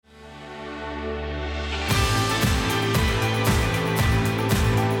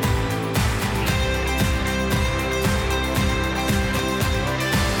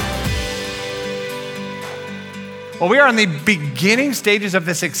Well, we are in the beginning stages of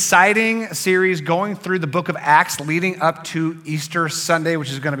this exciting series going through the book of Acts leading up to Easter Sunday, which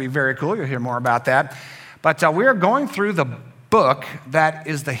is going to be very cool. You'll hear more about that. But we are going through the book that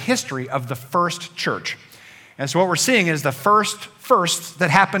is the history of the first church. And so what we're seeing is the first that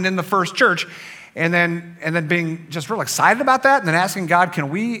happened in the first church, and then being just real excited about that, and then asking God,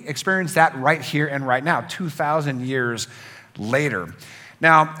 can we experience that right here and right now, 2,000 years later?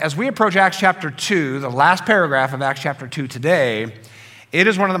 Now, as we approach Acts chapter 2, the last paragraph of Acts chapter 2 today, it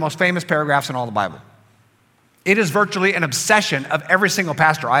is one of the most famous paragraphs in all the Bible. It is virtually an obsession of every single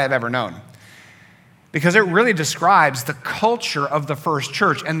pastor I have ever known, because it really describes the culture of the first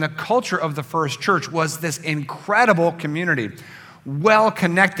church. And the culture of the first church was this incredible community,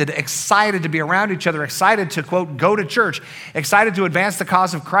 well-connected, excited to be around each other, excited to, quote, go to church, excited to advance the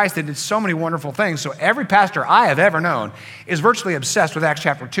cause of Christ. They did so many wonderful things. So every pastor I have ever known is virtually obsessed with Acts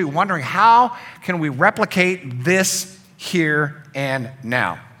chapter 2, wondering how can we replicate this here and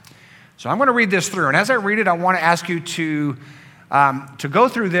now. So I'm going to read this through. And as I read it, I want to ask you to go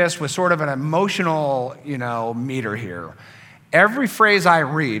through this with sort of an emotional, meter here. Every phrase I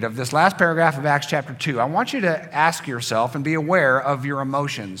read of this last paragraph of Acts chapter 2, I want you to ask yourself and be aware of your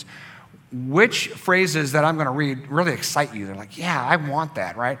emotions. Which phrases that I'm going to read really excite you? They're like, yeah, I want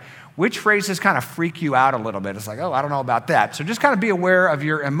that, right? Which phrases kind of freak you out a little bit? It's like, oh, I don't know about that. So just kind of be aware of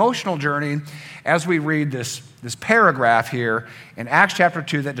your emotional journey as we read this paragraph here in Acts chapter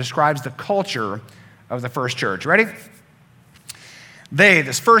 2 that describes the culture of the first church. Ready?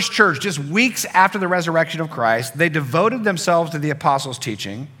 This first church, just weeks after the resurrection of Christ, they devoted themselves to the apostles'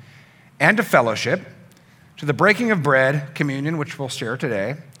 teaching and to fellowship, to the breaking of bread, communion, which we'll share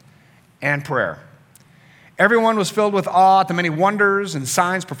today, and prayer. Everyone was filled with awe at the many wonders and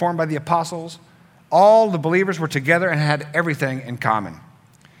signs performed by the apostles. All the believers were together and had everything in common.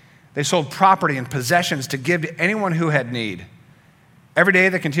 They sold property and possessions to give to anyone who had need. Every day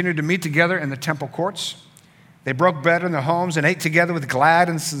they continued to meet together in the temple courts. They broke bread in their homes and ate together with glad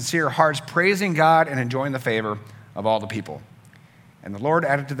and sincere hearts, praising God and enjoying the favor of all the people. And the Lord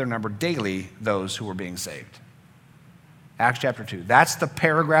added to their number daily those who were being saved. Acts chapter 2. That's the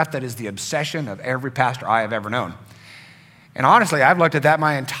paragraph that is the obsession of every pastor I have ever known. And honestly, I've looked at that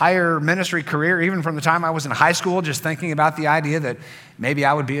my entire ministry career, even from the time I was in high school, just thinking about the idea that maybe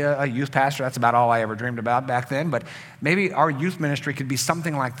I would be a youth pastor. That's about all I ever dreamed about back then. But maybe our youth ministry could be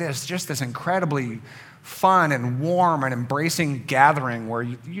something like this, just this incredibly fun and warm and embracing gathering where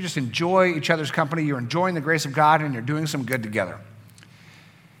you just enjoy each other's company, you're enjoying the grace of God, and you're doing some good together.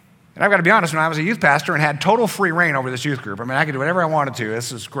 And I've got to be honest, when I was a youth pastor and had total free reign over this youth group, I could do whatever I wanted to.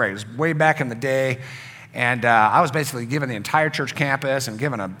 This was great. It was way back in the day, and I was basically given the entire church campus and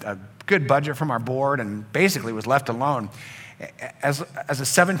given a good budget from our board, and basically was left alone as a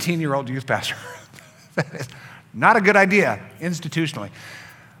 17-year-old youth pastor. That is not a good idea institutionally.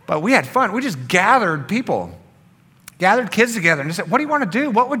 But we had fun. We just gathered people, gathered kids together, and just said, what do you want to do?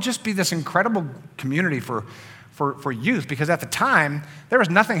 What would just be this incredible community for youth? Because at the time, there was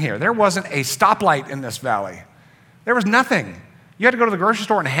nothing here. There wasn't a stoplight in this valley. There was nothing. You had to go to the grocery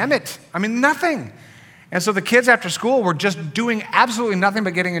store and hem it. Nothing. And so the kids after school were just doing absolutely nothing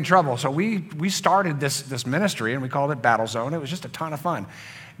but getting in trouble. So we started this ministry, and we called it Battle Zone. It was just a ton of fun,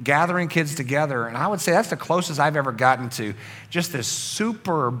 gathering kids together. And I would say that's the closest I've ever gotten to just this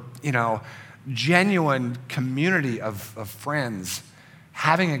super, genuine community of friends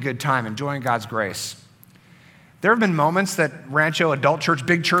having a good time, enjoying God's grace. There have been moments that Rancho Adult Church,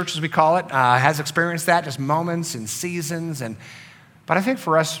 Big Church as we call it, has experienced that, just moments and seasons. But I think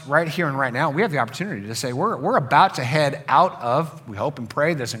for us right here and right now, we have the opportunity to say we're about to head out of, we hope and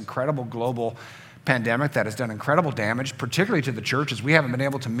pray, this incredible global pandemic that has done incredible damage, particularly to the church, as we haven't been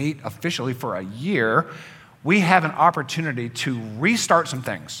able to meet officially for a year. We have an opportunity to restart some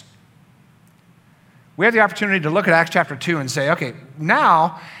things. We have the opportunity to look at Acts chapter 2 and say, okay,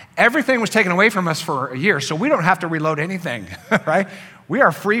 now everything was taken away from us for a year, so we don't have to reload anything, right? We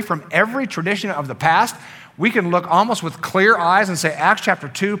are free from every tradition of the past. We can look almost with clear eyes and say, Acts chapter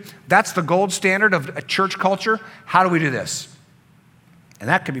 2, that's the gold standard of a church culture. How do we do this? And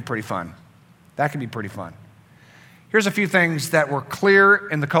that could be pretty fun. That can be pretty fun. Here's a few things that were clear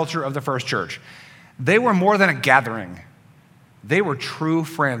in the culture of the first church. They were more than a gathering. They were true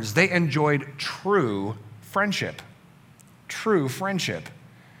friends. They enjoyed true friendship. True friendship.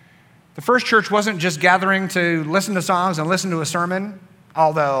 The first church wasn't just gathering to listen to songs and listen to a sermon,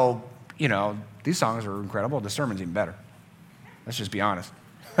 although, these songs are incredible. The sermon's even better. Let's just be honest.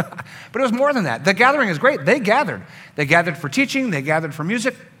 But it was more than that. The gathering is great. They gathered. They gathered for teaching. They gathered for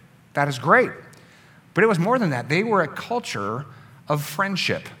music. That is great. But it was more than that. They were a culture of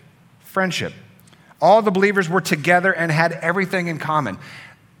friendship. Friendship. All the believers were together and had everything in common.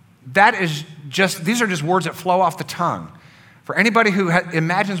 These are just words that flow off the tongue. For anybody who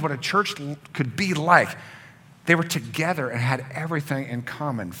imagines what a church could be like, they were together and had everything in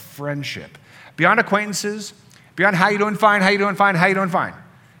common. Friendship. Beyond acquaintances, beyond how you doing, fine, how you doing, fine, how you doing, fine.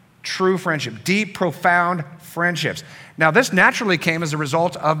 True friendship, deep, profound friendships. Now, this naturally came as a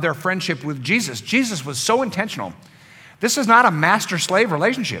result of their friendship with Jesus. Jesus was so intentional. This is not a master-slave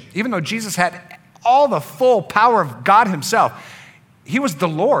relationship. Even though Jesus had all the full power of God himself, he was the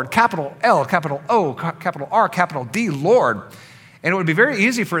Lord, capital L, capital O, capital R, capital D, Lord. And it would be very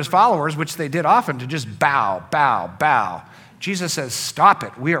easy for his followers, which they did often, to just bow, bow, bow. Jesus says, stop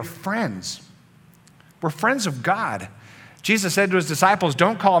it. We are friends. We're friends of God. Jesus said to his disciples,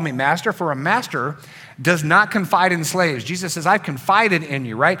 don't call me master, for a master does not confide in slaves. Jesus says, I've confided in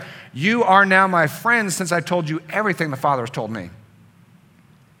you, right? You are now my friends since I've told you everything the Father has told me.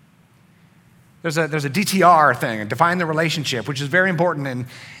 There's a DTR thing, define the relationship, which is very important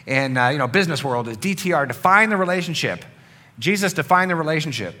in business world, is DTR, define the relationship. Jesus defined the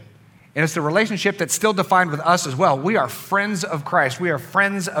relationship. And it's the relationship that's still defined with us as well. We are friends of Christ. We are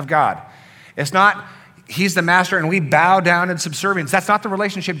friends of God. It's not he's the master and we bow down in subservience. That's not the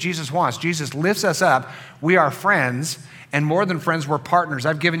relationship Jesus wants. Jesus lifts us up. We are friends, and more than friends, we're partners.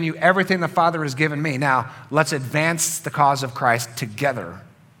 I've given you everything the Father has given me. Now, let's advance the cause of Christ together.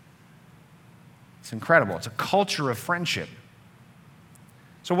 It's incredible. It's a culture of friendship.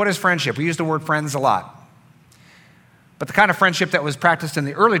 So what is friendship? We use the word friends a lot. But the kind of friendship that was practiced in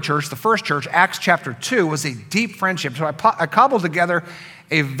the early church, the first church, Acts chapter 2, was a deep friendship. So I cobbled together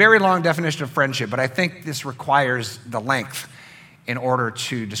a very long definition of friendship, but I think this requires the length in order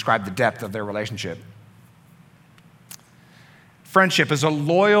to describe the depth of their relationship. Friendship is a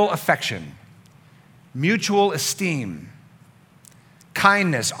loyal affection, mutual esteem,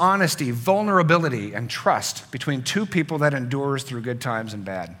 kindness, honesty, vulnerability, and trust between two people that endures through good times and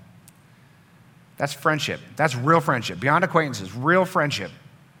bad. That's friendship. That's real friendship. Beyond acquaintances, real friendship.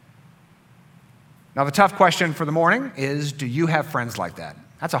 Now, the tough question for the morning is, do you have friends like that?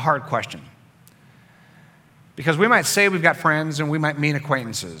 That's a hard question. Because we might say we've got friends and we might mean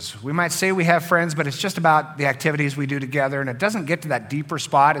acquaintances. We might say we have friends, but it's just about the activities we do together, and it doesn't get to that deeper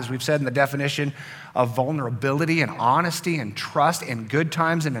spot, as we've said in the definition, of vulnerability and honesty and trust in good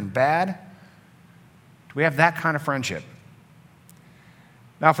times and in bad. Do we have that kind of friendship?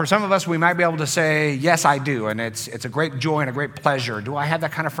 Now, for some of us, we might be able to say, yes, I do, and it's a great joy and a great pleasure. Do I have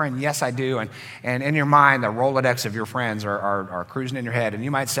that kind of friend? Yes, I do. And in your mind, the Rolodex of your friends are cruising in your head, and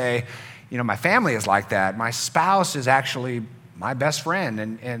you might say, my family is like that. My spouse is actually my best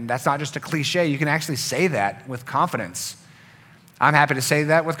friend, and that's not just a cliche. You can actually say that with confidence. I'm happy to say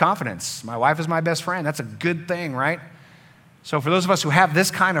that with confidence. My wife is my best friend. That's a good thing, right? So for those of us who have this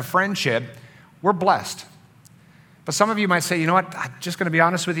kind of friendship, we're blessed. But some of you might say, you know what, I'm just going to be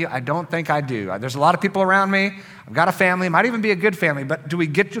honest with you, I don't think I do. There's a lot of people around me. I've got a family. It might even be a good family, but do we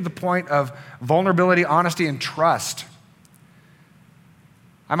get to the point of vulnerability, honesty, and trust?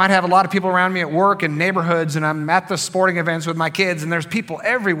 I might have a lot of people around me at work and neighborhoods, and I'm at the sporting events with my kids, and there's people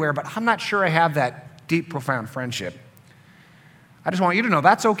everywhere, but I'm not sure I have that deep, profound friendship. I just want you to know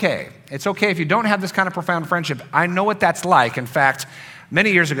that's okay. It's okay if you don't have this kind of profound friendship. I know what that's like. In fact,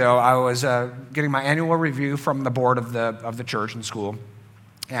 many years ago, I was getting my annual review from the board of the church and school,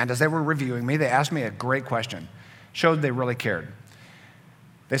 and as they were reviewing me, they asked me a great question. Showed they really cared.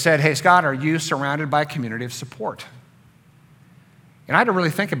 They said, hey, Scott, are you surrounded by a community of support? And I had to really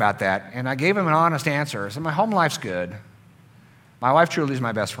think about that, and I gave them an honest answer. I said, my home life's good. My wife truly is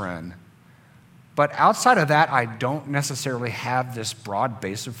my best friend. But outside of that, I don't necessarily have this broad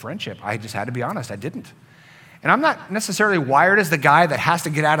base of friendship. I just had to be honest, I didn't. And I'm not necessarily wired as the guy that has to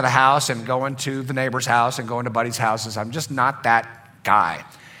get out of the house and go into the neighbor's house and go into buddies' houses. I'm just not that guy.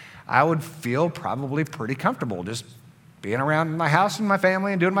 I would feel probably pretty comfortable just being around my house and my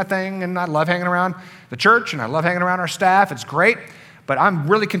family and doing my thing, and I love hanging around the church and I love hanging around our staff. It's great, but I'm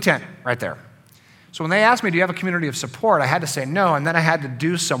really content right there. So when they asked me, do you have a community of support, I had to say no, and then I had to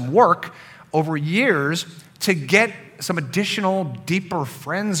do some work over years to get some additional, deeper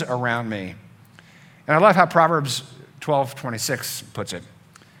friends around me. And I love how Proverbs 12:26 puts it.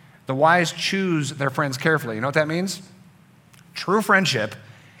 The wise choose their friends carefully. You know what that means? True friendship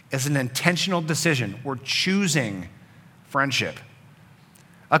is an intentional decision. We're choosing friendship.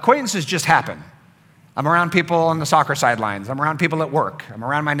 Acquaintances just happen. I'm around people on the soccer sidelines. I'm around people at work. I'm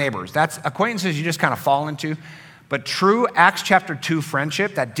around my neighbors. That's acquaintances you just kind of fall into. But true Acts chapter 2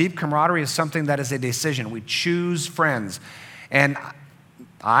 friendship, that deep camaraderie, is something that is a decision. We choose friends. And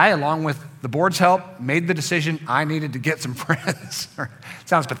I, along with the board's help, made the decision I needed to get some friends.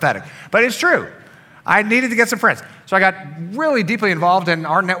 Sounds pathetic, but it's true. I needed to get some friends. So I got really deeply involved in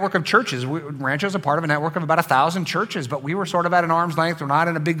our network of churches. Rancho's a part of a network of about 1,000 churches, but we were sort of at an arm's length. We're not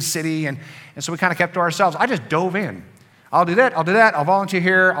in a big city, and so we kind of kept to ourselves. I just dove in. I'll do that, I'll volunteer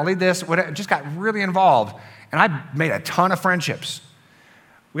here, I'll lead this, whatever. Just got really involved, and I made a ton of friendships.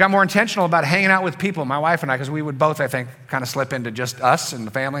 We got more intentional about hanging out with people, my wife and I, because we would both, I think, kind of slip into just us and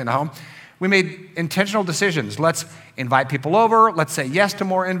the family and the home. We made intentional decisions. Let's invite people over. Let's say yes to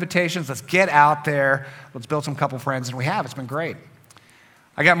more invitations. Let's get out there. Let's build some couple friends, and we have. It's been great.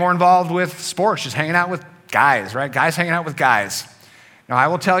 I got more involved with sports, just hanging out with guys, right? Guys hanging out with guys. Now, I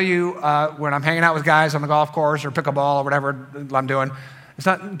will tell you, when I'm hanging out with guys on the golf course or pickleball or whatever I'm doing, it's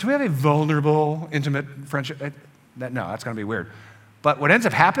not, do we have a vulnerable, intimate friendship? No, that's going to be weird. But what ends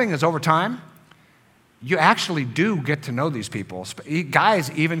up happening is over time, you actually do get to know these people.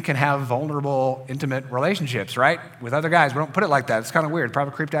 Guys even can have vulnerable, intimate relationships, right? With other guys. We don't put it like that. It's kind of weird.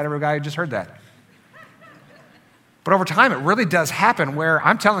 Probably creeped out every guy who just heard that. But over time, it really does happen where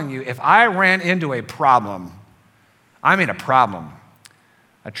I'm telling you, if I ran into a problem,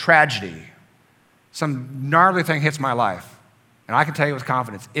 a tragedy, some gnarly thing hits my life, and I can tell you with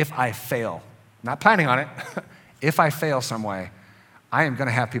confidence, if I fail, not planning on it, if I fail some way, I am going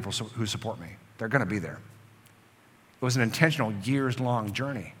to have people who support me. They're going to be there. It was an intentional, years-long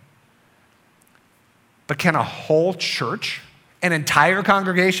journey. But can a whole church, an entire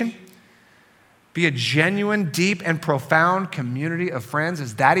congregation, be a genuine, deep, and profound community of friends?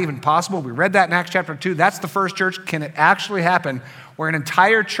 Is that even possible? We read that in Acts chapter 2. That's the first church. Can it actually happen where an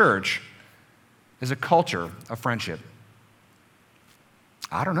entire church is a culture of friendship?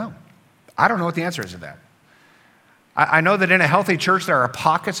 I don't know. I don't know what the answer is to that. I know that in a healthy church there are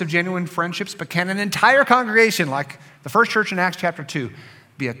pockets of genuine friendships, but can an entire congregation, like the first church in Acts chapter 2,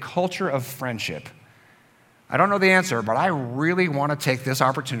 be a culture of friendship? I don't know the answer, but I really want to take this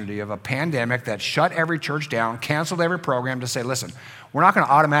opportunity of a pandemic that shut every church down, canceled every program, to say, listen, we're not going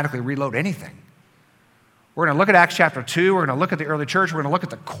to automatically reload anything. We're going to look at Acts chapter 2, we're going to look at the early church, we're going to look at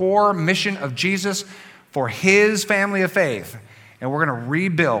the core mission of Jesus for his family of faith, and we're going to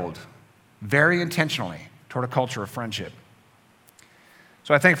rebuild very intentionally toward a culture of friendship.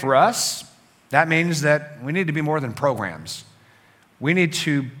 So I think for us, that means that we need to be more than programs. We need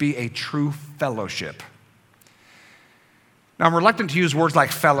to be a true fellowship. Now, I'm reluctant to use words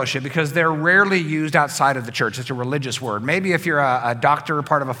like fellowship because they're rarely used outside of the church. It's a religious word. Maybe if you're a doctor,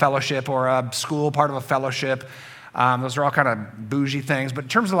 part of a fellowship, or a school, part of a fellowship, those are all kind of bougie things. But in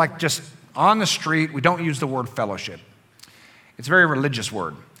terms of like just on the street, we don't use the word fellowship. It's a very religious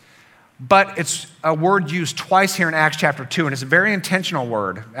word. But it's a word used twice here in Acts chapter 2, and it's a very intentional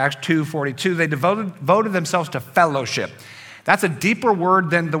word. Acts 2:42, they devoted themselves to fellowship. That's a deeper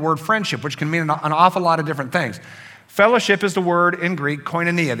word than the word friendship, which can mean an awful lot of different things. Fellowship is the word in Greek,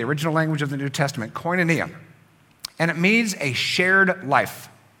 koinonia, the original language of the New Testament, koinonia. And it means a shared life.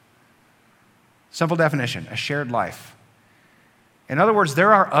 Simple definition, a shared life. In other words,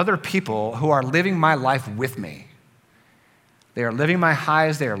 there are other people who are living my life with me. They are living my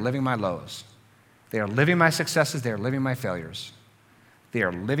highs, they are living my lows. They are living my successes, they are living my failures. They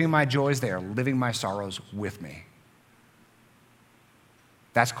are living my joys, they are living my sorrows with me.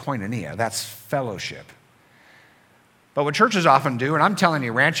 That's koinonia, that's fellowship. But what churches often do, and I'm telling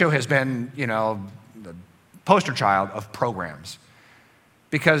you, Rancho has been, the poster child of programs.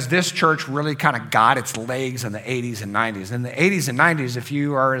 Because this church really kind of got its legs in the 80s and 90s. In the 80s and 90s, if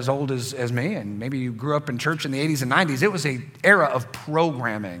you are as old as me, and maybe you grew up in church in the 80s and 90s, it was an era of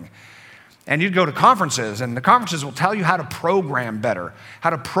programming. And you'd go to conferences, and the conferences will tell you how to program better,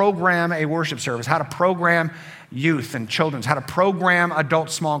 how to program a worship service, how to program youth and children's, how to program adult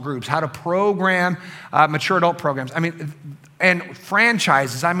small groups, how to program mature adult programs. And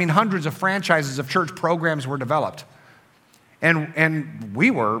franchises, hundreds of franchises of church programs were developed. And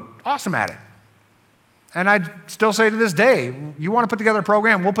we were awesome at it. And I'd still say to this day, you want to put together a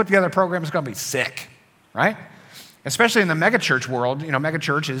program, we'll put together a program that's going to be sick, right? Especially in the megachurch world.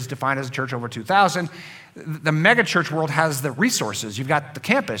 Megachurch is defined as a church over 2,000. The megachurch world has the resources. You've got the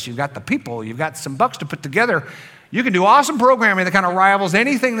campus, you've got the people, you've got some bucks to put together. You can do awesome programming that kind of rivals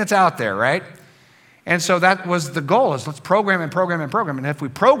anything that's out there, right? And so that was the goal, is let's program and program and program. And if we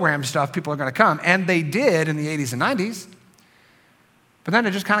program stuff, people are going to come. And they did in the 80s and 90s. But then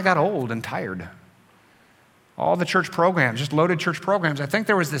it just kind of got old and tired. All the church programs, just loaded church programs. I think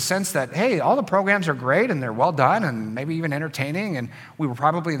there was this sense that, hey, all the programs are great and they're well done and maybe even entertaining, and we were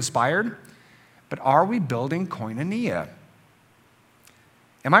probably inspired. But are we building koinonia?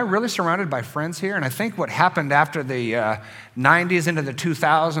 Am I really surrounded by friends here? And I think what happened after the 90s into the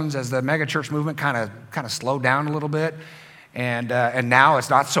 2000s, as the megachurch movement kind of slowed down a little bit, And now it's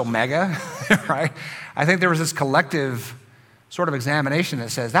not so mega, right? I think there was this collective sort of examination that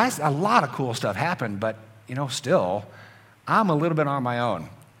says, that's a lot of cool stuff happened, but, still, I'm a little bit on my own.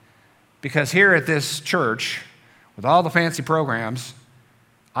 Because here at this church, with all the fancy programs,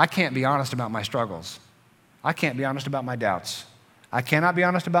 I can't be honest about my struggles. I can't be honest about my doubts. I cannot be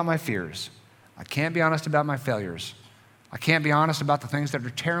honest about my fears. I can't be honest about my failures. I can't be honest about the things that are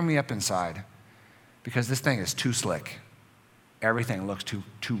tearing me up inside because this thing is too slick. Everything looks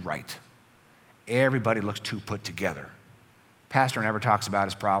too right. Everybody looks too put together. Pastor never talks about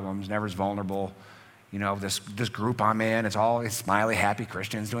his problems, never is vulnerable. This group I'm in, it's all smiley, happy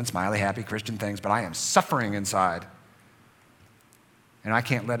Christians doing smiley, happy Christian things, but I am suffering inside. And I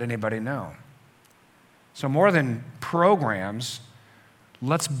can't let anybody know. So more than programs,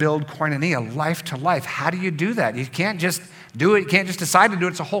 let's build koinonia, life to life. How do you do that? You can't just do it. You can't just decide to do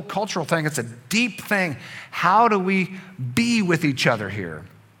it. It's a whole cultural thing. It's a deep thing. How do we be with each other here?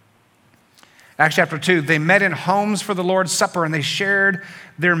 Acts chapter 2, they met in homes for the Lord's Supper, and they shared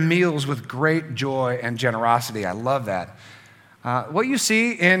their meals with great joy and generosity. I love that. What you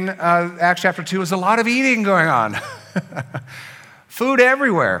see in Acts chapter 2 is a lot of eating going on. Food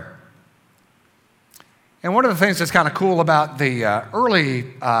everywhere. And one of the things that's kind of cool about the early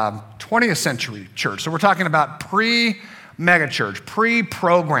 20th century church, so we're talking about pre-megachurch,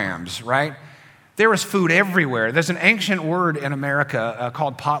 pre-programs, right? There was food everywhere. There's an ancient word in America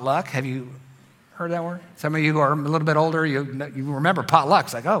called potluck. Have you heard that word? Some of you who are a little bit older, you remember potluck.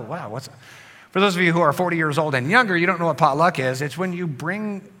 It's like, oh, wow. For those of you who are 40 years old and younger, you don't know what potluck is. It's when you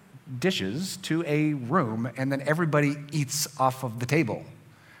bring dishes to a room and then everybody eats off of the table.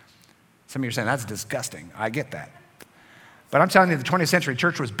 Some of you are saying, that's disgusting. I get that. But I'm telling you, the 20th century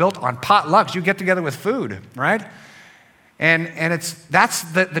church was built on potlucks. You get together with food, right? And that's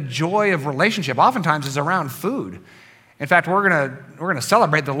the joy of relationship. Oftentimes is around food. In fact, we're gonna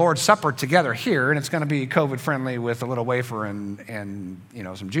celebrate the Lord's Supper together here, and it's gonna be COVID friendly with a little wafer and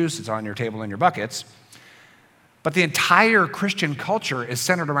some juice that's on your table in your buckets. But the entire Christian culture is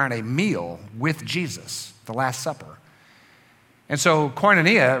centered around a meal with Jesus, the Last Supper. And so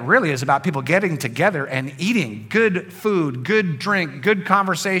koinonia really is about people getting together and eating good food, good drink, good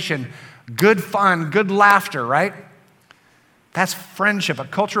conversation, good fun, good laughter, right? That's friendship, a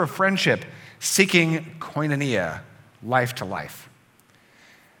culture of friendship, seeking koinonia, life to life.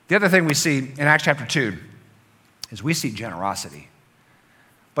 The other thing we see in Acts chapter 2 is we see generosity.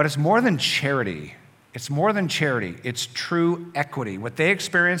 But it's more than charity. It's more than charity. It's true equity. What they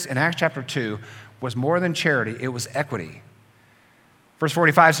experienced in Acts chapter 2 was more than charity. It was equity. Verse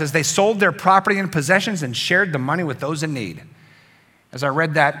 45 says, they sold their property and possessions and shared the money with those in need. As I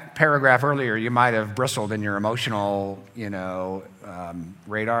read that paragraph earlier, you might have bristled in your emotional,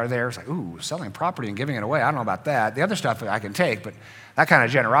 radar there. It's like, ooh, selling property and giving it away. I don't know about that. The other stuff I can take, but that kind of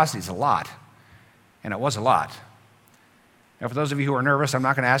generosity is a lot. And it was a lot. Now, for those of you who are nervous, I'm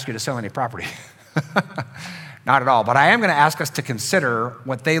not going to ask you to sell any property. Not at all. But I am going to ask us to consider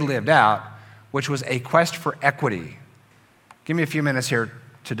what they lived out, which was a quest for equity. Give me a few minutes here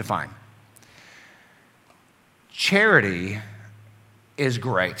to define. Charity is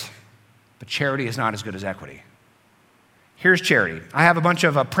great, but charity is not as good as equity. Here's charity. I have a bunch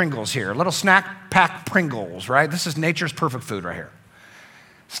of Pringles here, little snack pack Pringles, right? This is nature's perfect food right here.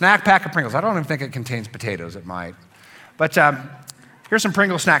 Snack pack of Pringles. I don't even think it contains potatoes. It might. But here's some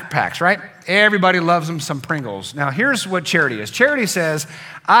Pringle snack packs, right? Everybody loves them, some Pringles. Now, here's what charity is. Charity says,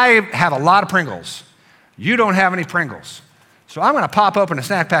 I have a lot of Pringles. You don't have any Pringles. So I'm going to pop open a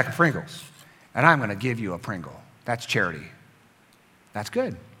snack pack of Pringles, and I'm going to give you a Pringle. That's charity. That's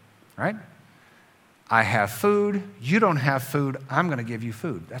good, right? I have food. You don't have food. I'm going to give you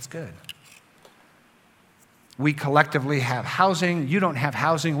food. That's good. We collectively have housing. You don't have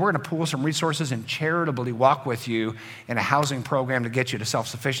housing. We're going to pool some resources and charitably walk with you in a housing program to get you to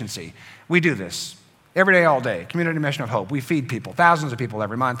self-sufficiency. We do this every day, all day. Community Mission of Hope. We feed people, thousands of people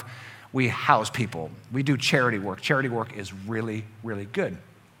every month. We house people. We do charity work. Charity work is really, really good.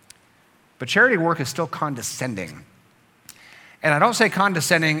 But charity work is still condescending. And I don't say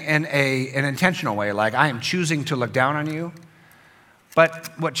condescending in an intentional way, like I am choosing to look down on you.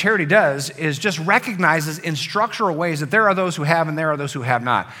 But what charity does is just recognizes in structural ways that there are those who have and there are those who have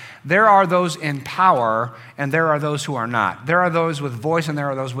not. There are those in power and there are those who are not. There are those with voice and there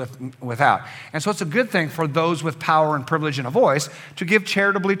are those without. And so it's a good thing for those with power and privilege and a voice to give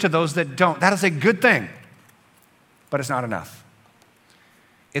charitably to those that don't. That is a good thing, but it's not enough.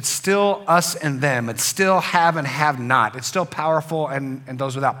 It's still us and them. It's still have and have not. It's still powerful and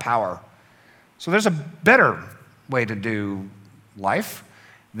those without power. So there's a better way to do life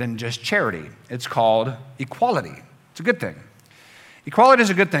than just charity. It's called equality. It's a good thing. Equality is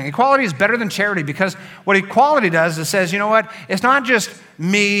a good thing. Equality is better than charity because what equality does is says, you know what? It's not just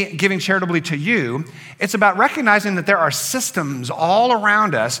me giving charitably to you. It's about recognizing that there are systems all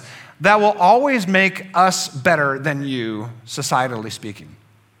around us that will always make us better than you, societally speaking.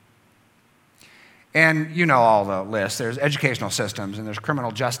 And you know all the lists. There's educational systems, and there's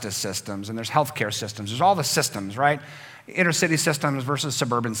criminal justice systems, and there's healthcare systems. There's all the systems, right? Intercity systems versus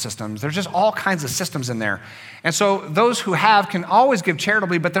suburban systems. There's just all kinds of systems in there. And so those who have can always give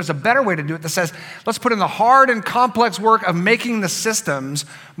charitably, but there's a better way to do it that says, let's put in the hard and complex work of making the systems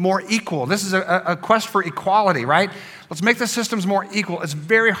more equal. This is a quest for equality, right? Let's make the systems more equal. It's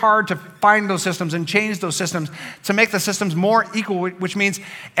very hard to find those systems and change those systems to make the systems more equal, which means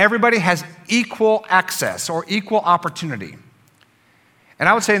everybody has equal access or equal opportunity. And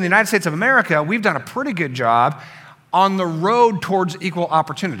I would say in the United States of America, we've done a pretty good job on the road towards equal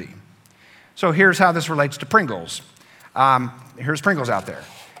opportunity. So here's how this relates to Pringles. Here's Pringles out there.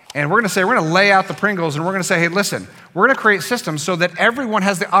 And we're going to lay out the Pringles, and we're going to say, hey, listen, we're going to create systems so that everyone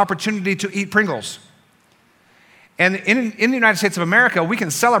has the opportunity to eat Pringles. And in the United States of America, we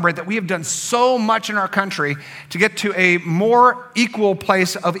can celebrate that we have done so much in our country to get to a more equal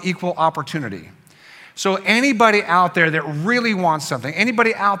place of equal opportunity. So anybody out there that really wants something,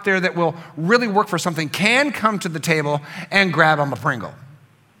 anybody out there that will really work for something can come to the table and grab them a Pringle.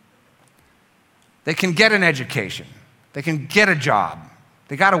 They can get an education. They can get a job.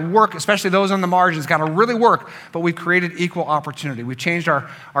 They got to work, especially those on the margins, got to really work, but we've created equal opportunity. We've changed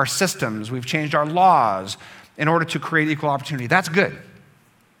our systems. We've changed our laws in order to create equal opportunity. That's good.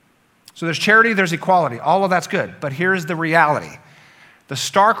 So there's charity, there's equality. All of that's good. But here's the reality. The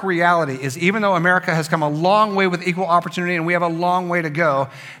stark reality is even though America has come a long way with equal opportunity and we have a long way to go,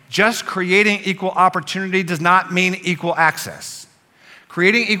 just creating equal opportunity does not mean equal access.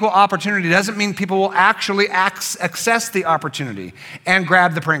 Creating equal opportunity doesn't mean people will actually access the opportunity and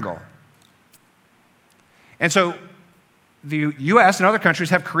grab the Pringle. And so the US and other countries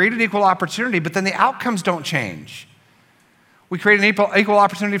have created equal opportunity, but then the outcomes don't change. We create an equal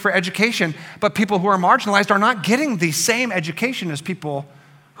opportunity for education, but people who are marginalized are not getting the same education as people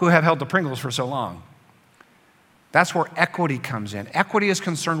who have held the Pringles for so long. That's where equity comes in. Equity is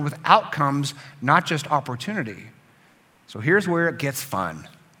concerned with outcomes, not just opportunity. So here's where it gets fun.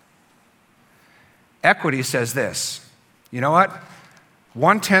 Equity says this, you know what?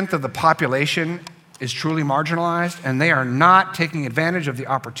 1/10 of the population is truly marginalized, and they are not taking advantage of the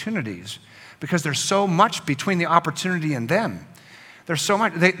opportunities because there's so much between the opportunity and them. There's so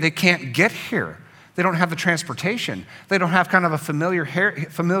much, they can't get here. They don't have the transportation. They don't have kind of a familiar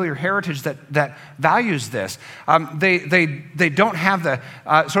heritage that values this. They don't have the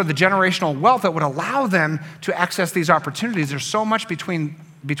sort of the generational wealth that would allow them to access these opportunities. There's so much between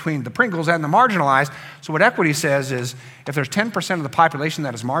the Pringles and the marginalized. So what equity says is if there's 10% of the population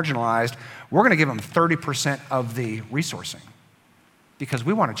that is marginalized, we're going to give them 30% of the resourcing because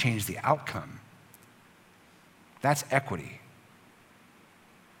we want to change the outcome. That's equity.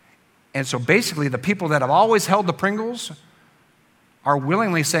 And so basically the people that have always held the Pringles are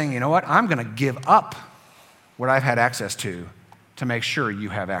willingly saying, you know what, I'm going to give up what I've had access to make sure you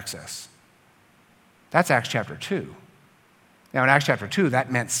have access. That's Acts chapter 2. Now in Acts chapter 2,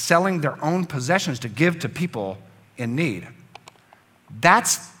 that meant selling their own possessions to give to people in need.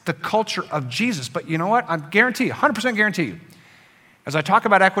 That's the culture of Jesus. But you know what? I guarantee you, 100% guarantee you, as I talk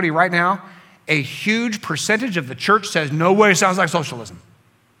about equity right now, a huge percentage of the church says, no way, sounds like socialism.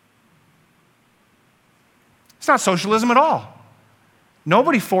 It's not socialism at all.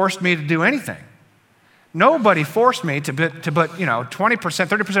 Nobody forced me to do anything. Nobody forced me to put 20%,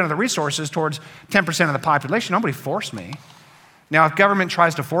 30% of the resources towards 10% of the population. Nobody forced me. Now, if government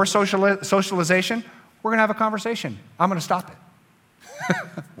tries to force socialization, we're going to have a conversation. I'm going to stop it.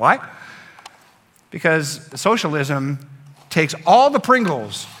 Why? Because socialism takes all the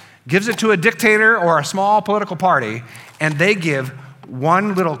Pringles, gives it to a dictator or a small political party, and they give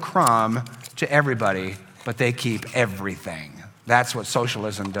one little crumb to everybody, but they keep everything. That's what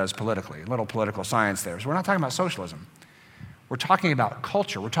socialism does politically. A little political science there. So we're not talking about socialism. We're talking about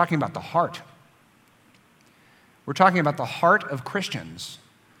culture. We're talking about the heart. We're talking about the heart of Christians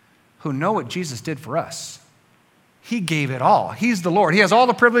who know what Jesus did for us. He gave it all. He's the Lord. He has all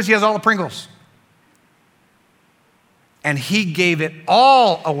the privilege. He has all the Pringles. And he gave it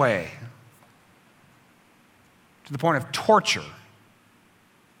all away to the point of torture,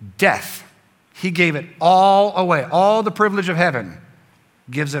 death. He gave it all away. All the privilege of heaven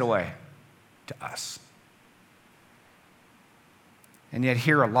gives it away to us. And yet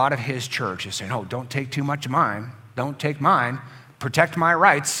here a lot of his church is saying, oh, don't take too much of mine. Don't take mine. Protect my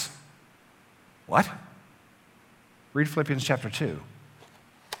rights. What? Read Philippians chapter 2.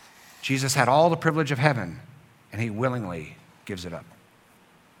 Jesus had all the privilege of heaven, and he willingly gives it up.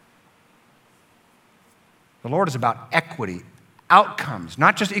 The Lord is about equity, outcomes,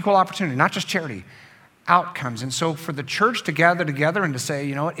 not just equal opportunity, not just charity, outcomes. And so for the church to gather together and to say,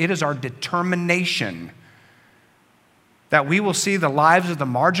 you know what, it is our determination that we will see the lives of the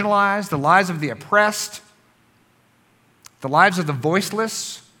marginalized, the lives of the oppressed, the lives of the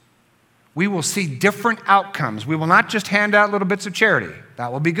voiceless. We will see different outcomes. We will not just hand out little bits of charity.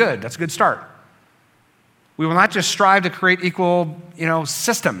 That will be good. That's a good start. We will not just strive to create equal,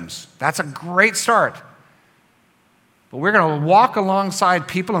 systems. That's a great start. But we're going to walk alongside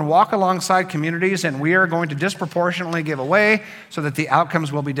people and walk alongside communities, and we are going to disproportionately give away so that the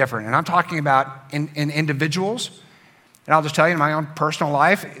outcomes will be different. And I'm talking about in individuals. And I'll just tell you, in my own personal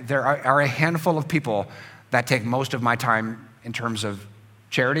life, there are a handful of people that take most of my time in terms of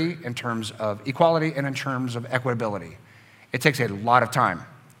charity, in terms of equality, and in terms of equitability. It takes a lot of time.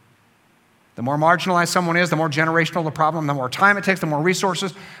 The more marginalized someone is, the more generational the problem, the more time it takes, the more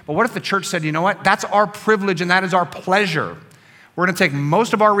resources. But what if the church said, you know what, that's our privilege and that is our pleasure. We're going to take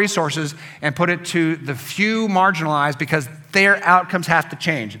most of our resources and put it to the few marginalized because their outcomes have to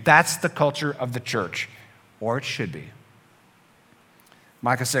change. That's the culture of the church, or it should be.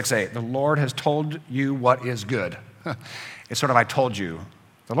 Micah 6:8, the Lord has told you what is good. It's sort of, I told you.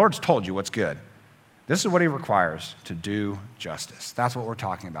 The Lord's told you what's good. This is what he requires, to do justice. That's what we're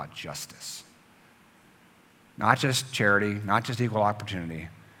talking about, justice. Not just charity, not just equal opportunity,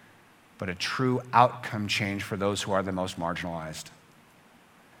 but a true outcome change for those who are the most marginalized.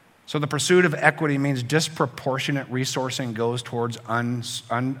 So the pursuit of equity means disproportionate resourcing goes towards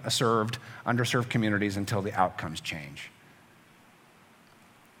underserved communities until the outcomes change.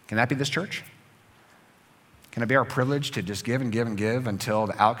 Can that be this church? Can it be our privilege to just give and give and give until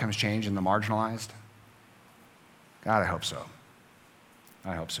the outcomes change in the marginalized? God, I hope so.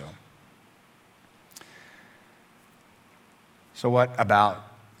 I hope so. So what about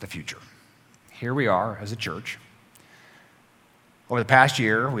the future? Here we are as a church. Over the past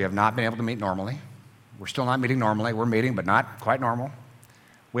year, we have not been able to meet normally. We're still not meeting normally. We're meeting, but not quite normal.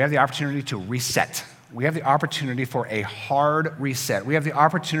 We have the opportunity to reset. We have the opportunity for a hard reset. We have the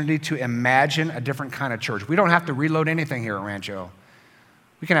opportunity to imagine a different kind of church. We don't have to reload anything here at Rancho.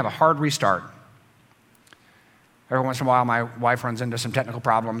 We can have a hard restart. Every once in a while, my wife runs into some technical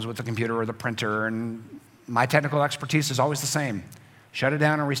problems with the computer or the printer, and my technical expertise is always the same. Shut it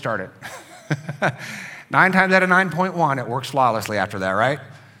down and restart it. 9 times out of 9.1, it works flawlessly after that, right?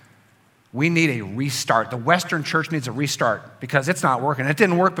 We need a restart. The Western church needs a restart because it's not working. It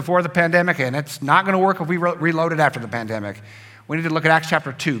didn't work before the pandemic, and it's not going to work if we reload it after the pandemic. We need to look at Acts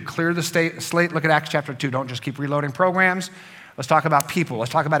chapter 2. Clear the slate, look at Acts chapter 2. Don't just keep reloading programs. Let's talk about people.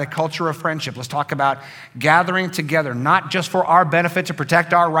 Let's talk about a culture of friendship. Let's talk about gathering together, not just for our benefit to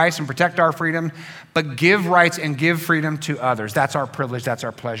protect our rights and protect our freedom, but give rights and give freedom to others. That's our privilege. That's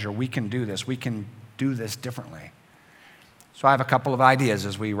our pleasure. We can do this. We can do this differently. So I have a couple of ideas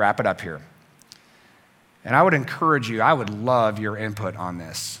as we wrap it up here. And I would encourage you, I would love your input on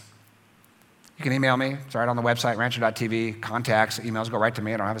this. You can email me. It's right on the website, rancho.tv. Contacts, emails go right to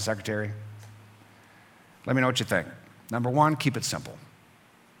me. I don't have a secretary. Let me know what you think. Number one, keep it simple.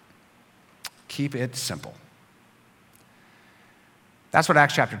 Keep it simple. That's what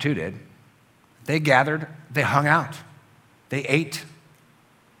Acts chapter 2 did. They gathered, they hung out, they ate,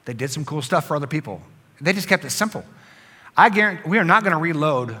 they did some cool stuff for other people. They just kept it simple. I guarantee we are not going to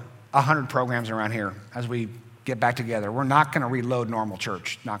reload 100 programs around here as we get back together. We're not going to reload normal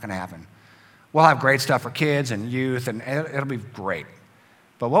church. Not going to happen. We'll have great stuff for kids and youth, and it'll be great.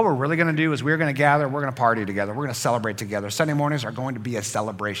 But what we're really going to do is we're going to gather, we're going to party together, we're going to celebrate together. Sunday mornings are going to be a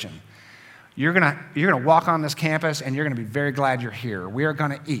celebration. You're going to walk on this campus, and you're going to be very glad you're here. We are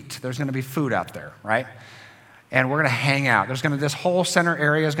going to eat. There's going to be food out there, right? And we're going to hang out. This whole center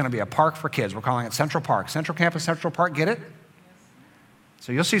area is going to be a park for kids. We're calling it Central Park. Central Campus, Central Park, get it?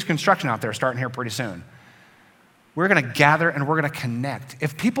 So you'll see construction out there starting here pretty soon. We're going to gather, and we're going to connect.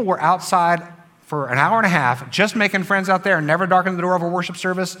 If people were outside for an hour and a half, just making friends out there and never darkening the door of a worship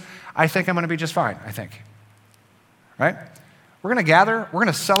service, I think I'm going to be just fine, I think. Right? We're going to gather. We're going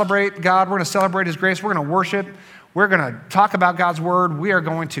to celebrate God. We're going to celebrate his grace. We're going to worship. We're going to talk about God's word. We are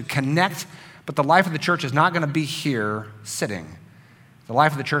going to connect. But the life of the church is not going to be here sitting. The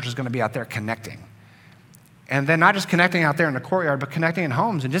life of the church is going to be out there connecting. And then not just connecting out there in the courtyard, but connecting in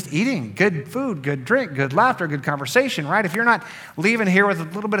homes and just eating good food, good drink, good laughter, good conversation, right? If you're not leaving here with a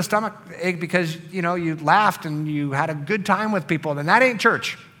little bit of stomach ache because, you laughed and you had a good time with people, then that ain't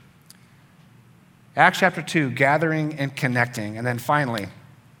church. Acts chapter 2, gathering and connecting. And then finally,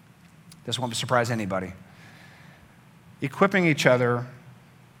 this won't surprise anybody. equipping each other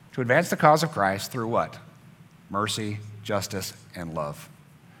to advance the cause of Christ through what? Mercy, justice, and love.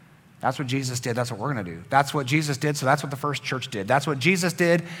 That's what Jesus did. That's what we're going to do. That's what Jesus did, so that's what the first church did. That's what Jesus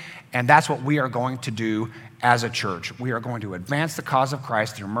did, and that's what we are going to do as a church. We are going to advance the cause of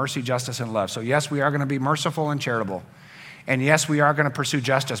Christ through mercy, justice, and love. So yes, we are going to be merciful and charitable. And yes, we are going to pursue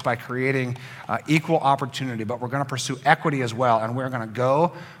justice by creating equal opportunity, but we're going to pursue equity as well. And we're going to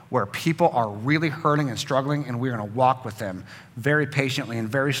go where people are really hurting and struggling, and we're going to walk with them very patiently and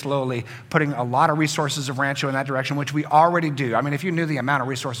very slowly, putting a lot of resources of Rancho in that direction, which we already do. I mean, if you knew the amount of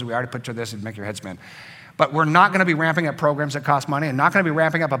resources we already put to this, it'd make your head spin. But we're not going to be ramping up programs that cost money and not going to be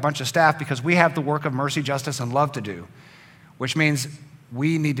ramping up a bunch of staff because we have the work of mercy, justice, and love to do, which means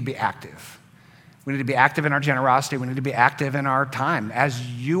we need to be active. We need to be active in our generosity. We need to be active in our time. As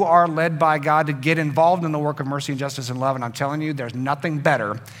you are led by God to get involved in the work of mercy and justice and love, and I'm telling you, there's nothing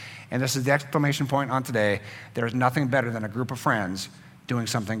better, and this is the exclamation point on today, there's nothing better than a group of friends doing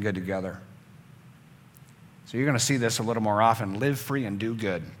something good together. So you're going to see this a little more often. Live free and do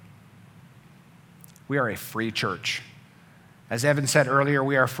good. We are a free church. As Evan said earlier,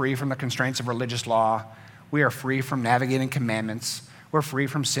 we are free from the constraints of religious law. We are free from navigating commandments. We're free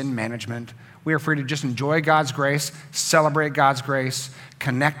from sin management. We are free to just enjoy God's grace, celebrate God's grace,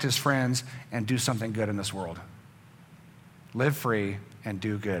 connect as friends, and do something good in this world. Live free and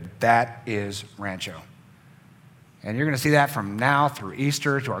do good. That is Rancho. And you're going to see that from now through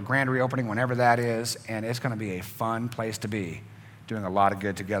Easter to our grand reopening, whenever that is, and it's going to be a fun place to be, doing a lot of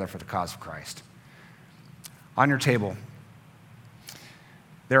good together for the cause of Christ. On your table,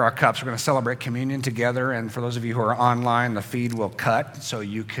 there are cups. We're going to celebrate communion together, and for those of you who are online, the feed will cut, so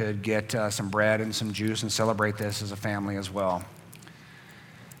you could get some bread and some juice and celebrate this as a family as well.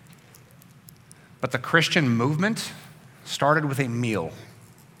 But the Christian movement started with a meal.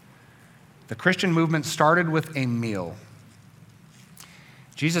 The Christian movement started with a meal.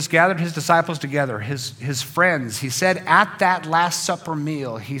 Jesus gathered his disciples together, his friends. He said at that Last Supper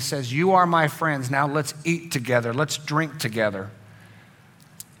meal, he says, "You are my friends. Now let's eat together. Let's drink together."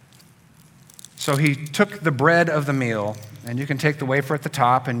 So he took the bread of the meal, and you can take the wafer at the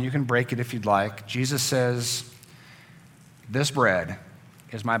top, and you can break it if you'd like. Jesus says, "This bread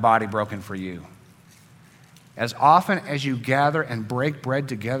is my body broken for you. As often as you gather and break bread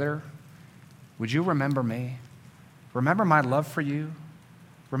together, would you remember me? Remember my love for you?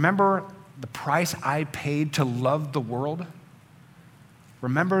 Remember the price I paid to love the world?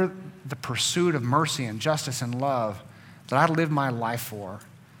 Remember the pursuit of mercy and justice and love that I lived my life for,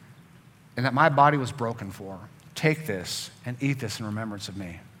 and that my body was broken for. Take this and eat this in remembrance of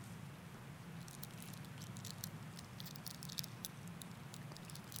me."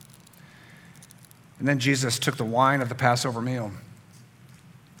 And then Jesus took the wine of the Passover meal.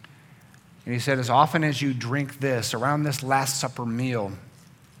 And he said, "As often as you drink this, around this Last Supper meal,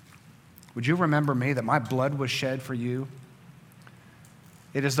 would you remember me, that my blood was shed for you?"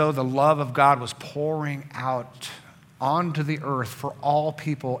 It is as though the love of God was pouring out onto the earth for all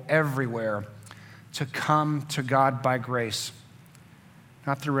people everywhere to come to God by grace.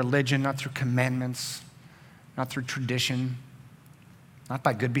 Not through religion, not through commandments, not through tradition, not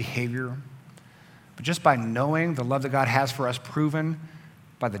by good behavior, but just by knowing the love that God has for us, proven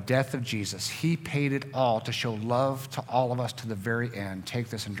by the death of Jesus. He paid it all to show love to all of us to the very end. Take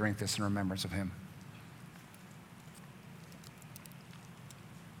this and drink this in remembrance of him.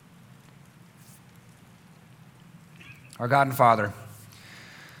 Our God and Father,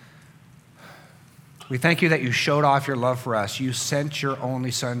 we thank you that you showed off your love for us. You sent your only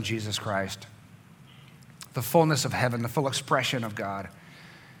Son, Jesus Christ, the fullness of heaven, the full expression of God.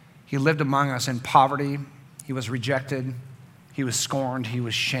 He lived among us in poverty. He was rejected. He was scorned. He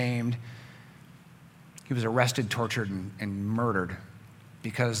was shamed. He was arrested, tortured, and murdered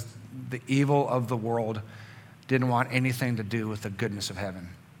because the evil of the world didn't want anything to do with the goodness of heaven.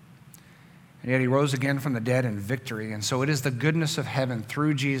 And yet he rose again from the dead in victory. And so it is the goodness of heaven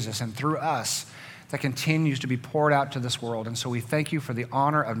through Jesus and through us that continues to be poured out to this world. And so we thank you for the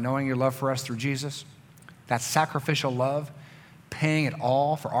honor of knowing your love for us through Jesus, that sacrificial love, paying it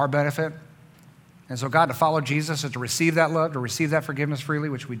all for our benefit. And so, God, to follow Jesus is to receive that love, to receive that forgiveness freely,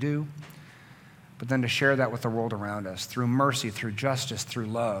 which we do, but then to share that with the world around us through mercy, through justice, through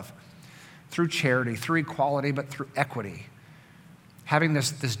love, through charity, through equality, but through equity. Having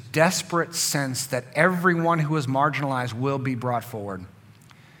this desperate sense that everyone who is marginalized will be brought forward.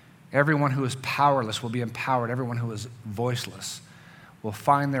 Everyone who is powerless will be empowered. Everyone who is voiceless will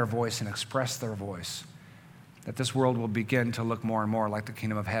find their voice and express their voice. That this world will begin to look more and more like the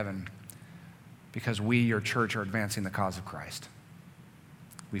kingdom of heaven because we, your church, are advancing the cause of Christ.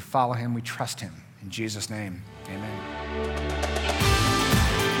 We follow him, we trust him. In Jesus' name, amen.